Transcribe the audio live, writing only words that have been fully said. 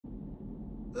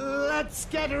Let's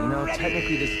get ready! You know,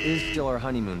 technically this is still our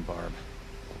honeymoon, Barb.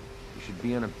 We should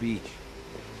be on a beach.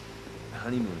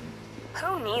 Honeymoon.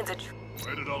 Who needs a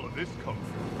Where did all of this come from?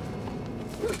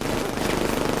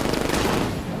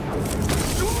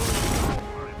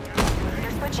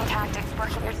 You're switching tactics,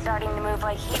 working. You're starting to move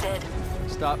like he did.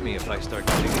 Stop me if I start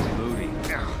getting moody.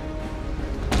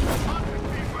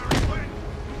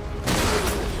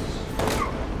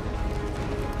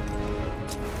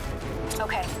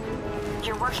 Okay.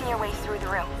 You're working your way through the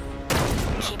room.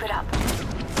 Keep it up.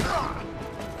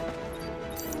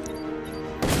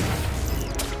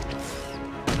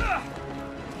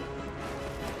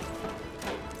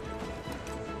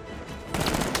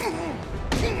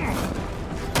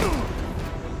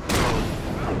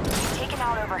 Taken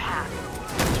out over half.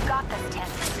 You got this, Tim.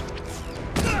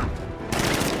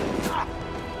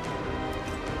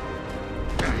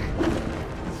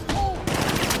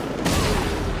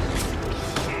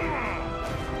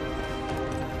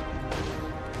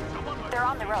 They're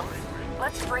on the road.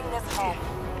 Let's bring this home.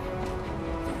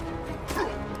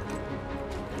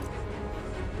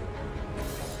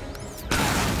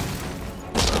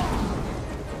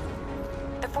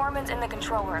 The foreman's in the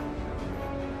control room.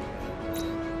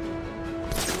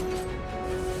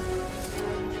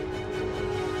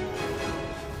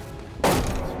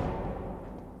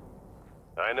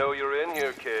 I know you're in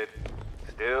here, kid.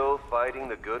 Still fighting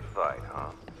the good fight,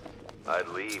 huh? I'd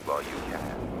leave while you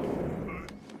can.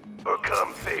 Or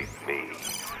come face me.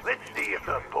 Let's see if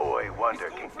the boy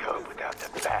wonder can cope without the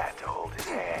bat to hold his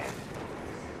hand.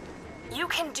 You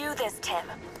can do this, Tim.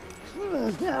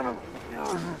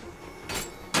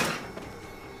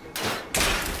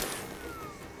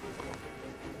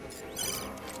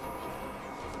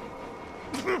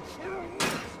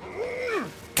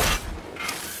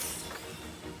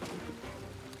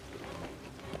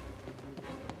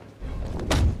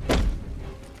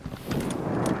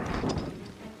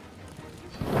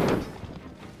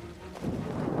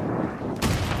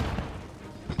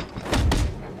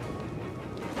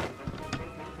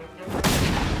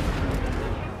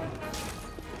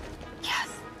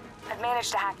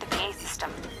 Managed to hack the PA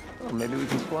system. Well, maybe we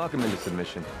can squawk him into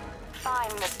submission.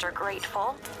 Fine, Mr.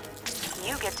 Grateful.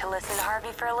 You get to listen to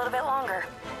Harvey for a little bit longer.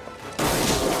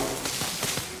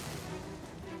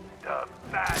 The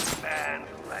Batman's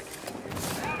legacy.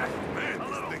 Man,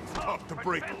 this thing's tough to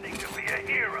break. Pretending to be a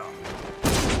hero.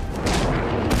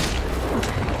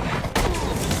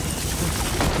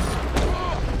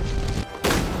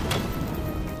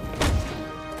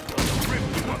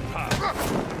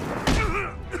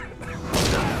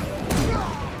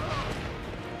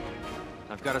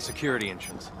 I've got a security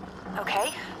entrance.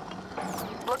 Okay.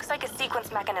 Looks like a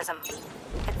sequence mechanism.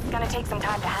 It's gonna take some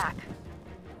time to hack.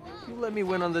 You let me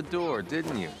win on the door,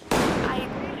 didn't you?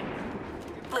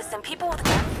 Listen, people with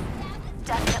guns,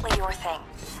 definitely your thing.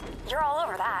 You're all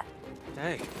over that.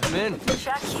 Hey, I'm in.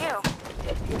 Check you.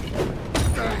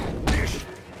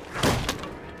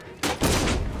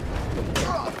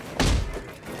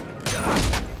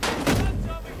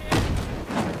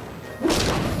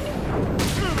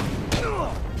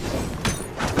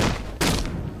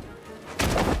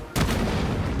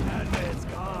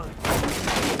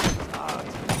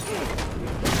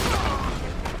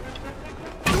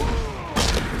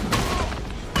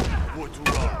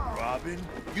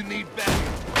 You need backup.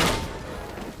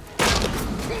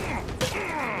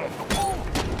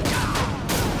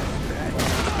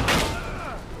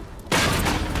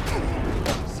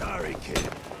 Sorry, kid.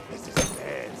 This is a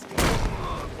man's game.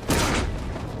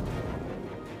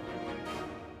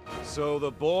 So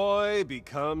the boy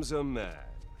becomes a man.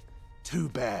 Too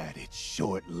bad it's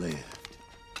short-lived.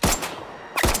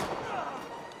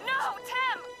 No,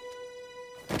 Tim!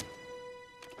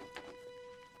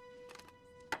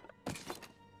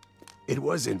 It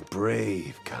wasn't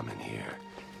brave coming here.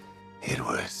 It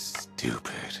was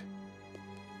stupid.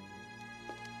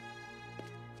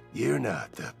 You're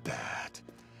not the Bat.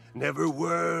 Never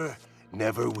were,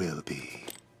 never will be.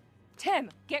 Tim,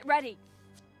 get ready.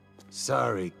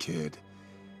 Sorry, kid.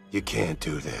 You can't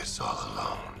do this all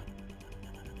alone.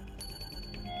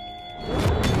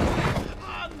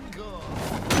 Encore!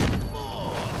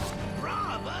 More!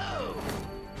 Bravo!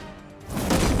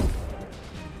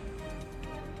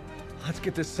 Let's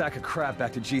get this sack of crap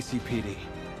back to GCPD.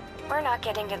 We're not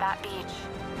getting to that beach,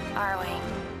 are we?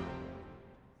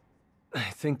 I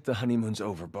think the honeymoon's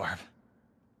over, Barb.